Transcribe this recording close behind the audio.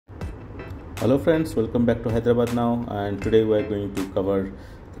Hello friends, welcome back to Hyderabad now, and today we are going to cover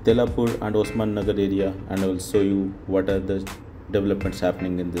the Tellapur and Osman Nagar area, and I will show you what are the developments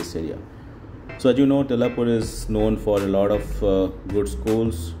happening in this area. So as you know, Tellapur is known for a lot of good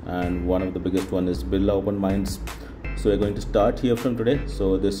schools, and one of the biggest one is Birla Open Minds. So we are going to start here from today.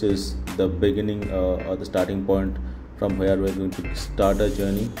 So this is the beginning or the starting point from where we are going to start our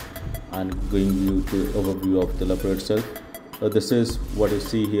journey and going you to overview of Tellapur itself. This is what you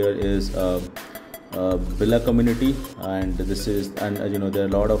see here is villa community, and this is, and as you know, there are a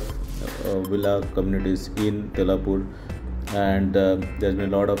lot of villa communities in Tellapur, and there's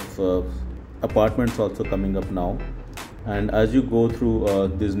been a lot of apartments also coming up now. And as you go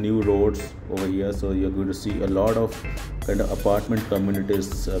through these new roads over here, so you're going to see a lot of kind of apartment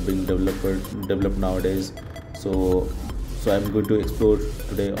communities being developed nowadays. So I'm going to explore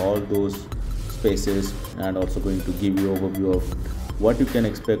today all those spaces, and also going to give you overview of what you can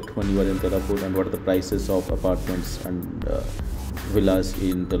expect when you are in Tellapur and what are the prices of apartments and villas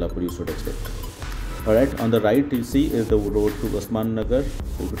in Tellapur you should expect. Alright, on the right you see is the road to Osman Nagar.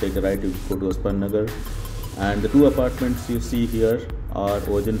 So if you take a right, you go to Osman Nagar, and the two apartments you see here are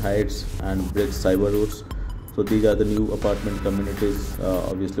Ocean Heights and Bridge Cyber Routes. So these are the new apartment communities.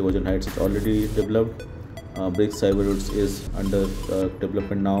 Obviously Ocean Heights is already developed. Bridge Cyber Routes is under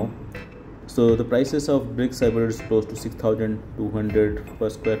development now. So the prices of Brick Cyber is close to 6,200 per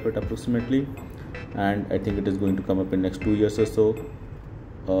square foot approximately, and I think it is going to come up in next 2 years or so.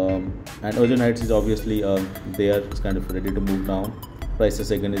 And Ocean Heights is obviously they are kind of ready to move now.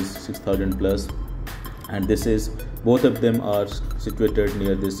 Prices again is 6,000 plus, and this is, both of them are situated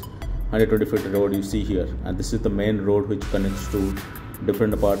near this 120 feet road you see here, and this is the main road which connects to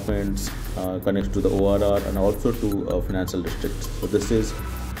different apartments, connects to the ORR and also to financial districts. So this is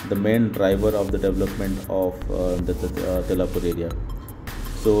the main driver of the development of the Tellapur area.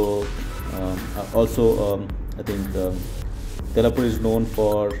 So also I think Tellapur is known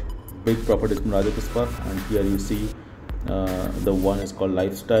for big properties from Rajapuspa, and here you see the one is called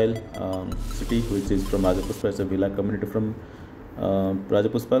Lifestyle City, which is from Rajapuspa. It's a villa community from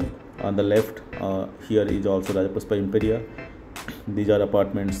Rajapuspa. On the left here is also Rajapuspa Imperia. These are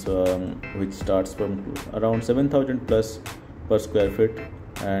apartments which starts from around 7,000 plus per square feet.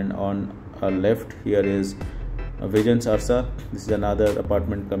 And on our left here is Visions Arsa. This is another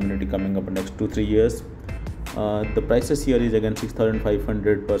apartment community coming up in next 2-3 years. The prices here is again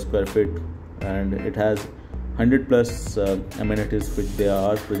 6,500 per square feet, and it has 100 plus amenities which they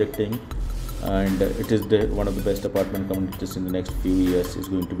are projecting, and it is one of the best apartment communities in the next few years is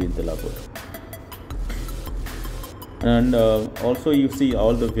going to be in Tellapur. And also you see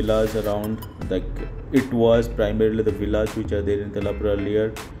all the villas around, like it was primarily the villas which are there in Tellapur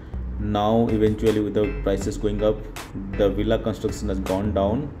earlier. Now eventually with the prices going up, the villa construction has gone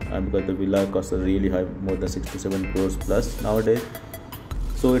down, and because the villa costs are really high, more than 6 to 7 crores plus nowadays.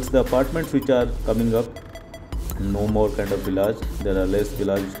 So it's the apartments which are coming up, no more kind of villas. There are less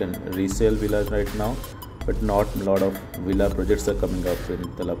villas which can resell villas right now, but not a lot of villa projects are coming up in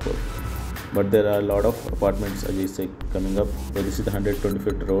Tellapur. But there are a lot of apartments, as I say, coming up. So this is the 120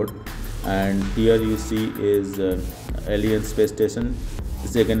 feet road, and here you see is Alien Space Station. This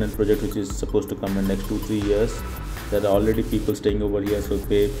is again a project which is supposed to come in next 2-3 years. There are already people staying over here. So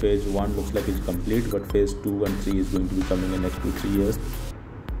phase 1 looks like it's complete, but phase 2 and 3 is going to be coming in next 2-3 years.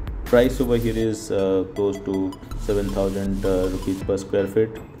 Price over here is close to 7,000 rupees per square feet,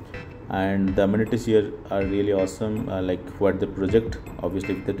 and the amenities here are really awesome. Like what the project,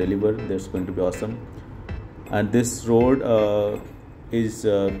 obviously if they deliver, that's going to be awesome. And this road is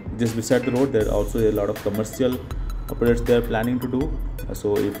just beside the road. There are also a lot of commercial projects they are planning to do.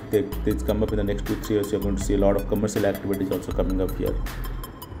 So if they come up in the next 2-3 years, you're going to see a lot of commercial activities also coming up here.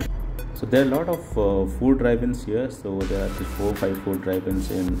 So there are a lot of food drive-ins here. So there are 4-5 food drive-ins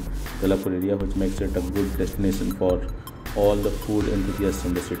in Tellapur area, which makes it a good destination for all the food enthusiasts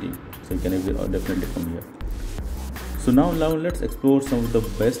in the city. So you can definitely come here. So now let's explore some of the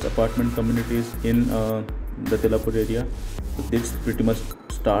best apartment communities in the Tellapur area. So this pretty much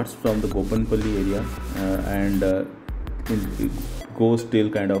starts from the Gopanpalli area and it goes till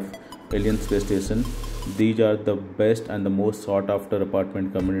kind of Alien Space Station. These are the best and the most sought after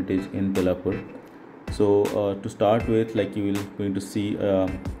apartment communities in Tellapur. So to start with, like you will going to see,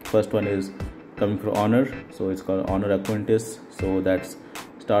 first one is coming from Honor. So it's called Honor Acquaintance. So that's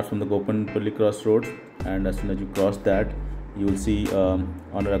starts from the Gopanpalli crossroads, and as soon as you cross that, you will see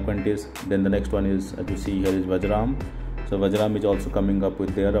Honor Acquaintance. Then the next one is, as you see here, is Vajram. So Vajram is also coming up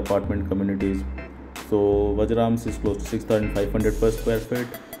with their apartment communities. So Vajram's is close to 6,500 per square feet,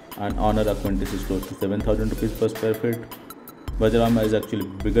 and Honor Acquaintance is close to 7,000 rupees per square feet. Vajrama is actually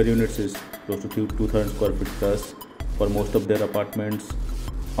bigger units, is close to 2000 square feet plus for most of their apartments.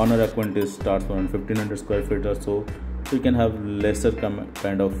 Honor Aquantis starts from 1500 square feet or so. So you can have lesser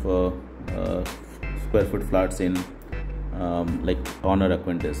kind of square foot flats in like Honor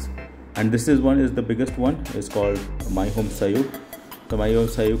Aquantis. And this is the biggest one. It's called My Home Sayuk. So My Home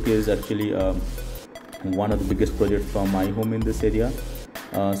Sayuk is actually one of the biggest projects from My Home in this area.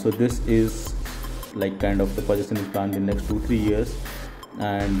 So this is like kind of the possession is planned in next 2-3 years,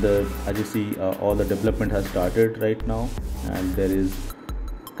 and as you see, all the development has started right now, and there is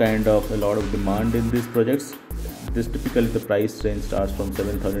kind of a lot of demand in these projects. This typically the price range starts from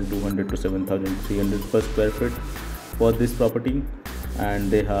 7,200 to 7,300 per square feet for this property, and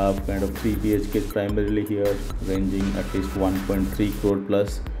they have kind of 3 BHKs primarily here, ranging at least 1.3 crore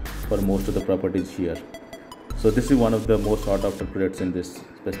plus for most of the properties here. So this is one of the most sought after projects in this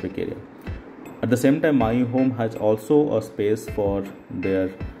specific area. At the same time, My Home has also a space for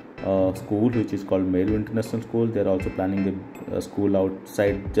their school, which is called Meru International School. They are also planning a school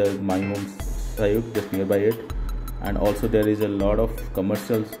outside My Home Sayuk, just nearby it. And also there is a lot of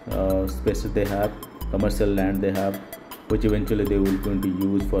commercial spaces they have, commercial land they have, which eventually they will going to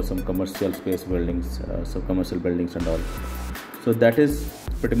use for some commercial space buildings, so commercial buildings and all. So that is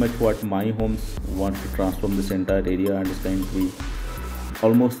pretty much what My Homes want to transform this entire area, and it's going to be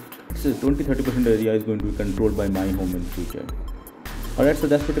almost 20-30% area is going to be controlled by My Home in future. Alright, so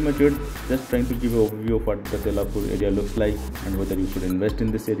that's pretty much it. Just trying to give you an overview of what the Tellapur area looks like and whether you should invest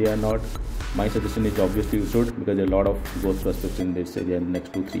in this area or not. My suggestion is obviously you should, because there are a lot of growth prospects in this area in the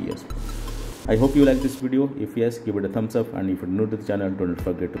next 2-3 years. I hope you like this video. If yes, give it a thumbs up, and if you're new to the channel, don't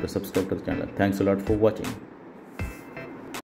forget to subscribe to the channel. Thanks a lot for watching.